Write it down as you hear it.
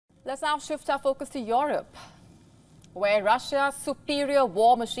Let's now shift our focus to Europe, where Russia's superior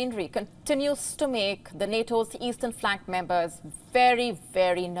war machinery continues to make the NATO's eastern flank members very,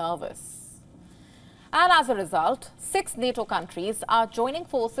 very nervous. And as a result, 6 NATO countries are joining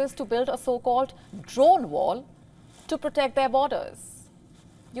forces to build a so-called drone wall to protect their borders.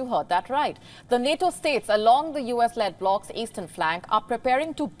 You heard that right. The NATO states along the US-led bloc's eastern flank are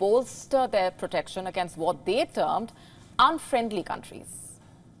preparing to bolster their protection against what they termed unfriendly countries.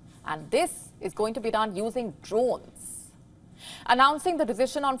 And this is going to be done using drones. Announcing the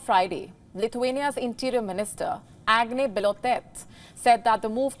decision on Friday, Lithuania's Interior Minister, Agne Bilotet, said that the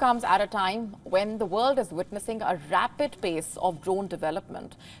move comes at a time when the world is witnessing a rapid pace of drone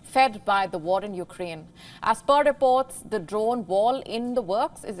development fed by the war in Ukraine. As per reports, the drone wall in the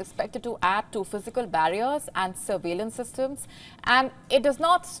works is expected to add to physical barriers and surveillance systems. And it does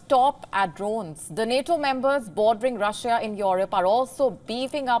not stop at drones. The NATO members bordering Russia in Europe are also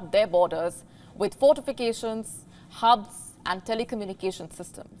beefing up their borders with fortifications, hubs and telecommunication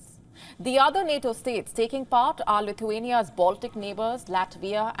systems. The other NATO states taking part are Lithuania's Baltic neighbors,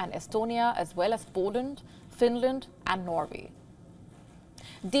 Latvia and Estonia, as well as Poland, Finland and Norway.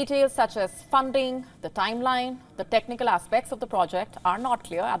 Details such as funding, the timeline, the technical aspects of the project are not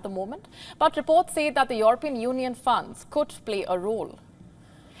clear at the moment, but reports say that the European Union funds could play a role.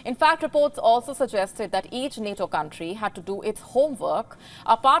 In fact, reports also suggested that each NATO country had to do its homework.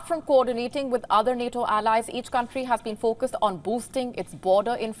 Apart from coordinating with other NATO allies, each country has been focused on boosting its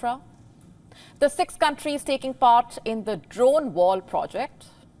border infra. The 6 countries taking part in the drone wall project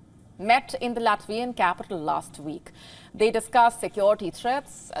met in the Latvian capital last week. They discussed security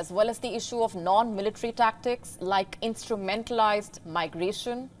threats as well as the issue of non-military tactics like instrumentalized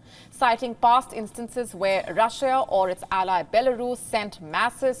migration, citing past instances where Russia or its ally Belarus sent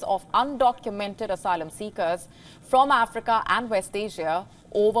masses of undocumented asylum seekers from Africa and West Asia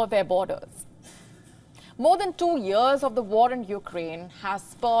over their borders. More than 2 years of the war in Ukraine has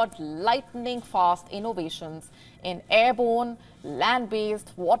spurred lightning-fast innovations in airborne,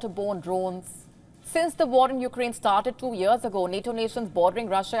 land-based, waterborne drones. Since the war in Ukraine started 2 years ago, NATO nations bordering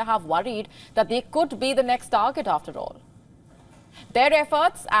Russia have worried that they could be the next target after all. Their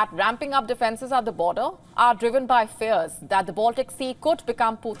efforts at ramping up defenses at the border are driven by fears that the Baltic Sea could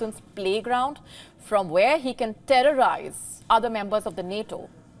become Putin's playground from where he can terrorize other members of the NATO.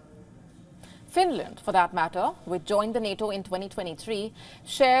 Finland, for that matter, which joined the NATO in 2023,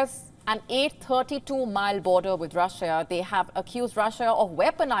 shares an 832-mile border with Russia. They have accused Russia of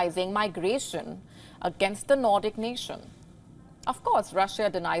weaponizing migration against the Nordic nation. Of course, Russia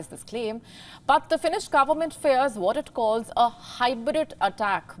denies this claim, but the Finnish government fears what it calls a hybrid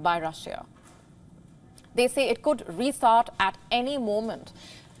attack by Russia. They say it could restart at any moment.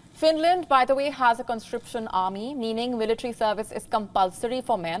 Finland, by the way, has a conscription army, meaning military service is compulsory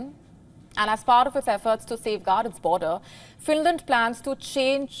for men. And as part of its efforts to safeguard its border, Finland plans to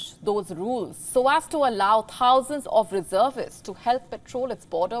change those rules so as to allow thousands of reservists to help patrol its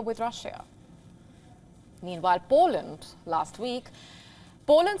border with Russia. Meanwhile, Poland, last week,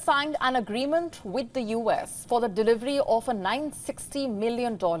 Poland signed an agreement with the US for the delivery of a $960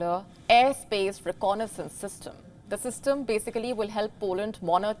 million airspace reconnaissance system. The system basically will help Poland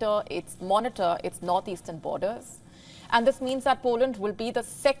monitor its northeastern borders. And this means that Poland will be the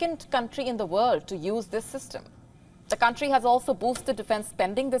 2nd country in the world to use this system. The country has also boosted defense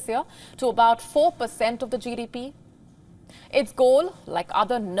spending this year to about 4% of the GDP. Its goal, like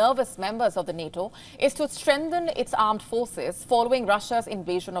other nervous members of the NATO, is to strengthen its armed forces following Russia's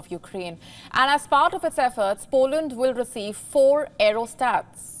invasion of Ukraine. And as part of its efforts, Poland will receive 4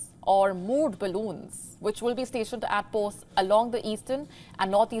 aerostats, or moored balloons, which will be stationed at posts along the eastern and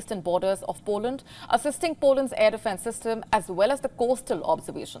northeastern borders of Poland, assisting Poland's air defense system as well as the coastal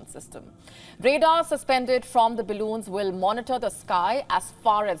observation system. Radar suspended from the balloons will monitor the sky as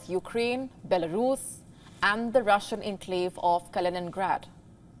far as Ukraine, Belarus, and the Russian enclave of Kaliningrad.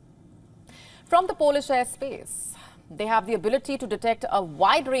 From the Polish airspace, they have the ability to detect a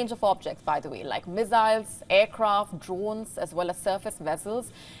wide range of objects, by the way, like missiles, aircraft, drones, as well as surface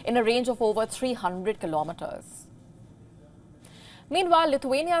vessels in a range of over 300 kilometers. Meanwhile,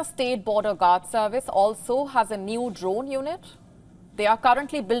 Lithuania's State Border Guard Service also has a new drone unit. They are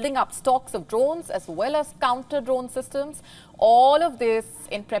currently building up stocks of drones as well as counter-drone systems, all of this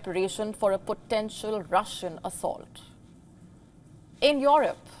in preparation for a potential Russian assault. In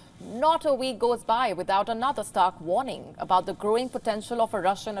Europe, not a week goes by without another stark warning about the growing potential of a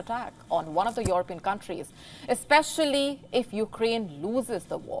Russian attack on one of the European countries, especially if Ukraine loses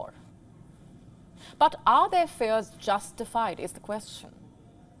the war. But are their fears justified is the question.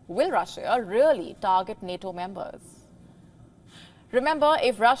 Will Russia really target NATO members? Remember,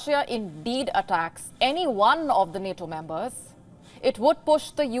 if Russia indeed attacks any one of the NATO members, it would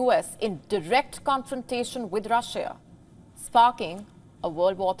push the US in direct confrontation with Russia, sparking a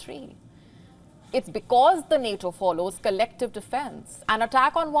World War III. It's because the NATO follows collective defense. An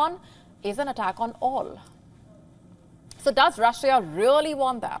attack on one is an attack on all. So does Russia really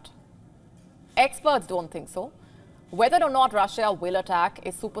want that? Experts don't think so. Whether or not Russia will attack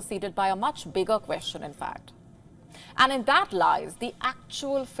is superseded by a much bigger question, in fact. And in that lies the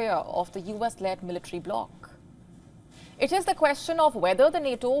actual fear of the US-led military bloc. It is the question of whether the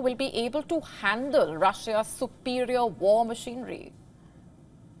NATO will be able to handle Russia's superior war machinery.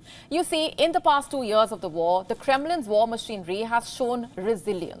 You see, in the past 2 years of the war, the Kremlin's war machinery has shown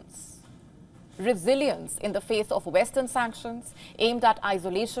resilience. Resilience in the face of Western sanctions aimed at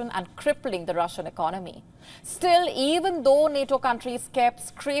isolation and crippling the Russian economy. Still, even though NATO countries kept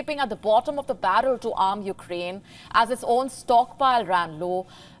scraping at the bottom of the barrel to arm Ukraine as its own stockpile ran low,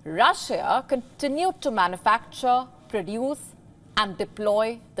 Russia continued to manufacture, produce and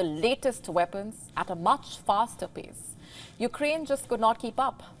deploy the latest weapons at a much faster pace. Ukraine just could not keep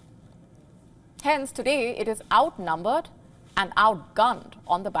up. Hence, today it is outnumbered and outgunned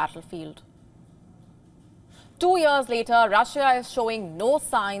on the battlefield. 2 years later, Russia is showing no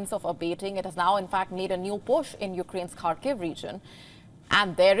signs of abating. It has now, in fact, made a new push in Ukraine's Kharkiv region.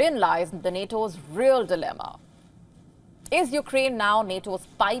 And therein lies the NATO's real dilemma. Is Ukraine now NATO's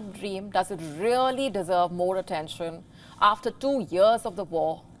pipe dream? Does it really deserve more attention after 2 years of the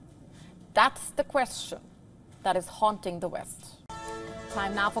war? That's the question that is haunting the West.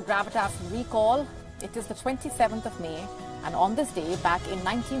 Time now for Gravitas Recall. It is the 27th of May, and on this day, back in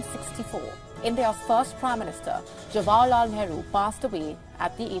 1964, India's first Prime Minister, Jawaharlal Nehru, passed away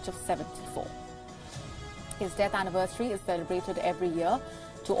at the age of 74. His death anniversary is celebrated every year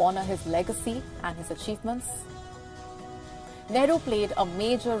to honor his legacy and his achievements. Nehru played a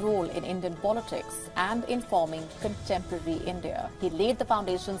major role in Indian politics and in forming contemporary India. He laid the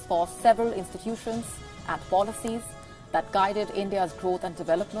foundations for several institutions and policies that guided India's growth and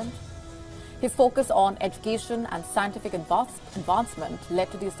development. His focus on education and scientific advancement led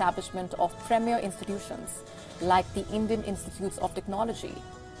to the establishment of premier institutions like the Indian Institutes of Technology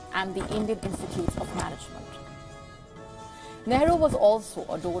and the Indian Institutes of Management. Nehru was also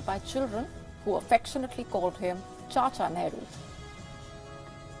adored by children who affectionately called him Chacha Nehru.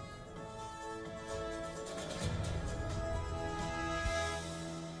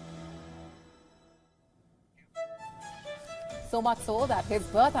 So much so that his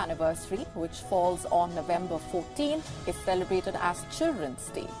birth anniversary, which falls on November 14, is celebrated as Children's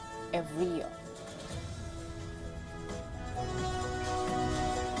Day every year.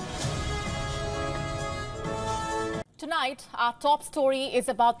 Tonight, our top story is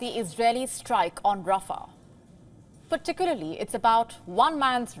about the Israeli strike on Rafah. Particularly, it's about one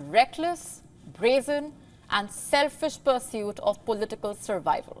man's reckless, brazen, and selfish pursuit of political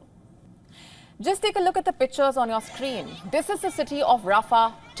survival. Just take a look at the pictures on your screen. This is the city of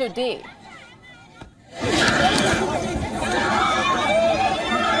Rafah today.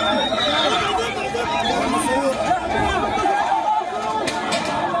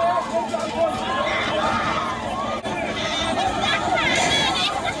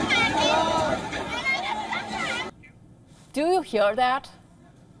 Do you hear that?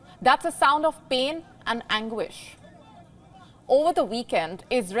 That's a sound of pain and anguish. Over the weekend,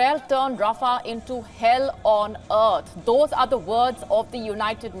 Israel turned Rafah into hell on earth. Those are the words of the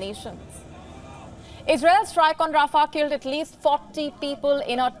United Nations. Israel's strike on Rafah killed at least 40 people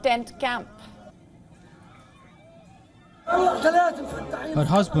in a tent camp. Her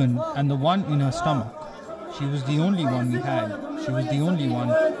husband and the one in her stomach. She was the only one we had. She was the only one,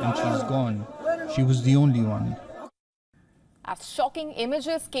 and she's gone. She was the only one. As shocking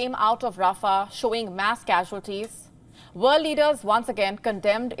images came out of Rafah showing mass casualties, world leaders once again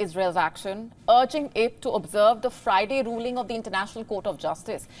condemned Israel's action, urging it to observe the Friday ruling of the International Court of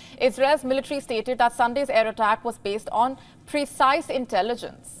Justice. Israel's military stated that Sunday's air attack was based on precise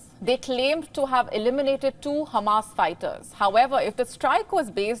intelligence. They claimed to have eliminated 2 Hamas fighters. However, if the strike was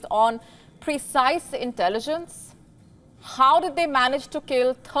based on precise intelligence, how did they manage to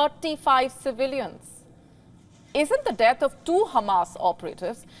kill 35 civilians? Isn't the death of 2 Hamas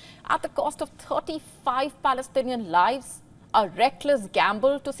operatives at the cost of 35 Palestinian lives a reckless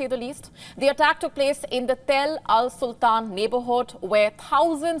gamble, to say the least? The attack took place in the Tel Al-Sultan neighborhood, where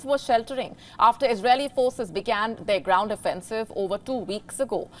thousands were sheltering after Israeli forces began their ground offensive over 2 weeks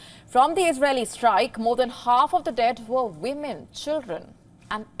ago. From the Israeli strike, more than half of the dead were women, children,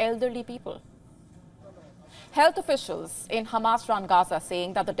 and elderly people. Health officials in Hamas-run Gaza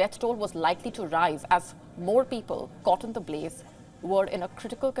saying that the death toll was likely to rise as more people caught in the blaze were in a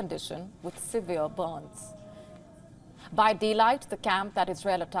critical condition with severe burns. By daylight, the camp that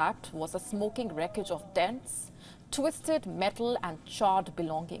Israel attacked was a smoking wreckage of tents, twisted metal and charred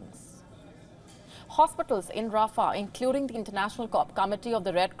belongings. Hospitals in Rafah, including the International Committee of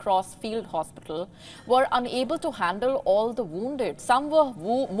the Red Cross Field Hospital, were unable to handle all the wounded. Some were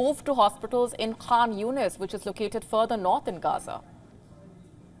moved to hospitals in Khan Yunis, which is located further north in Gaza.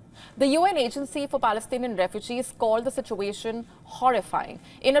 The UN Agency for Palestinian Refugees called the situation horrifying.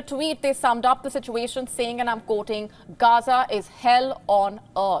 In a tweet, they summed up the situation saying, and I'm quoting, "Gaza is hell on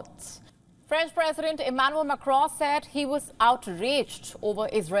earth." French President Emmanuel Macron said he was outraged over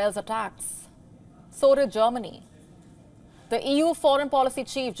Israel's attacks. So did Germany. The EU Foreign Policy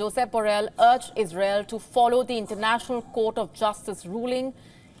Chief, Josep Borrell, urged Israel to follow the International Court of Justice ruling.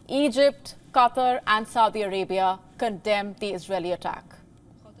 Egypt, Qatar and Saudi Arabia condemned the Israeli attack.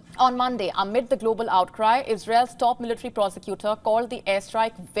 On Monday, amid the global outcry, Israel's top military prosecutor called the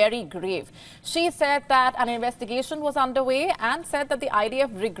airstrike very grave. She said that an investigation was underway and said that the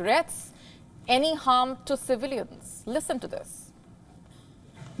IDF regrets any harm to civilians. Listen to this.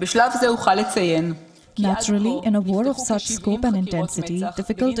 Naturally, in a war of such scope and intensity,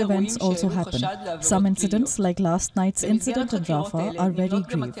 difficult events also happen. Some incidents, like last night's incident in Rafah, are very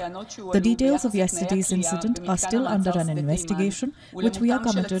grave. The details of yesterday's incident are still under an investigation, which we are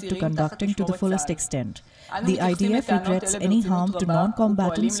committed to conducting to the fullest extent. The IDF regrets any harm to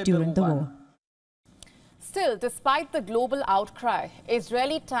non-combatants during the war. Still, despite the global outcry,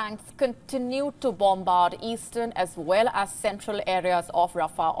 Israeli tanks continued to bombard eastern as well as central areas of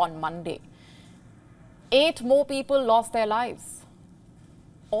Rafah on Monday. 8 more people lost their lives.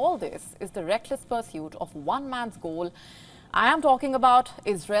 All this is the reckless pursuit of one man's goal. I am talking about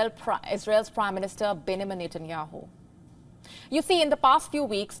Israel's Prime Minister Benjamin Netanyahu. You see, in the past few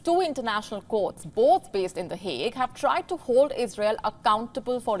weeks, 2 international courts, both based in The Hague, have tried to hold Israel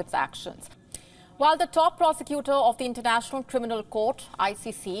accountable for its actions. While the top prosecutor of the International Criminal Court,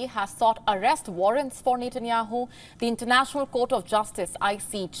 ICC, has sought arrest warrants for Netanyahu, the International Court of Justice,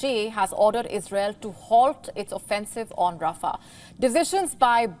 ICJ, has ordered Israel to halt its offensive on Rafah. Decisions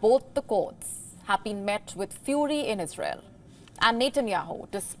by both the courts have been met with fury in Israel. And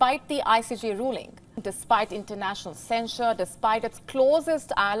Netanyahu, despite the ICJ ruling, despite international censure, despite its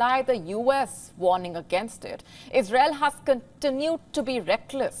closest ally, the US, warning against it, Israel has continued to be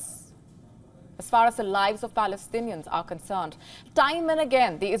reckless as far as the lives of Palestinians are concerned. Time and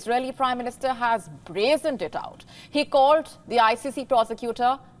again, the Israeli Prime Minister has brazened it out. He called the ICC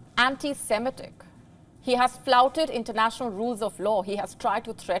prosecutor anti-Semitic. He has flouted international rules of law. He has tried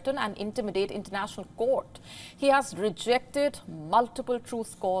to threaten and intimidate international court. He has rejected multiple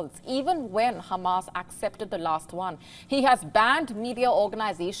truce calls, even when Hamas accepted the last one. He has banned media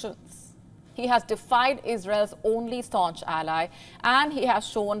organizations. He has defied Israel's only staunch ally, and he has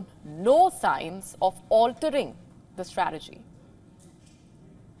shown no signs of altering the strategy.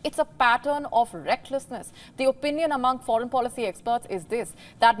 It's a pattern of recklessness. The opinion among foreign policy experts is this,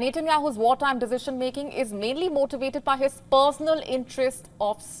 that Netanyahu's wartime decision-making is mainly motivated by his personal interest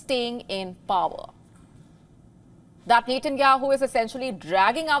of staying in power. That Netanyahu is essentially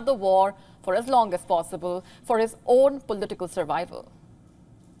dragging out the war for as long as possible for his own political survival.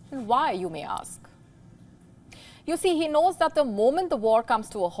 And why, you may ask? You see, he knows that the moment the war comes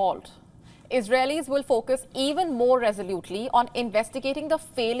to a halt, Israelis will focus even more resolutely on investigating the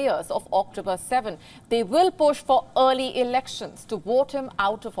failures of October 7. They will push for early elections to vote him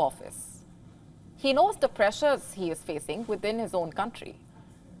out of office. He knows the pressures he is facing within his own country.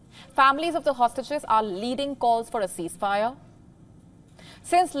 Families of the hostages are leading calls for a ceasefire.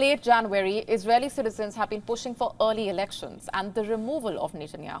 Since late January, Israeli citizens have been pushing for early elections and the removal of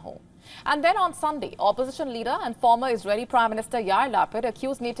Netanyahu. And then on Sunday, opposition leader and former Israeli Prime Minister Yair Lapid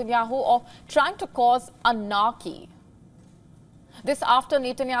accused Netanyahu of trying to cause anarchy. This after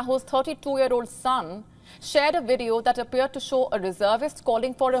Netanyahu's 32-year-old son shared a video that appeared to show a reservist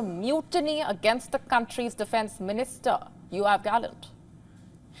calling for a mutiny against the country's defense minister, Yoav Gallant.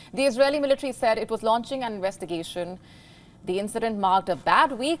 The Israeli military said it was launching an investigation. The incident marked a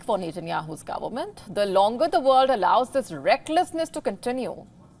bad week for Netanyahu's government. The longer the world allows this recklessness to continue,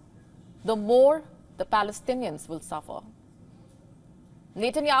 the more the Palestinians will suffer.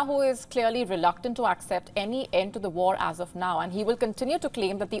 Netanyahu is clearly reluctant to accept any end to the war as of now, and he will continue to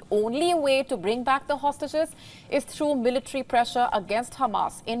claim that the only way to bring back the hostages is through military pressure against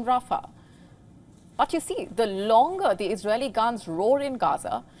Hamas in Rafah. But you see, the longer the Israeli guns roar in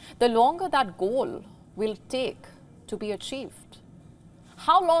Gaza, the longer that goal will take to be achieved.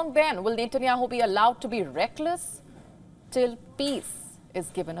 How long then will Netanyahu be allowed to be reckless? Till peace is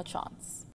given a chance.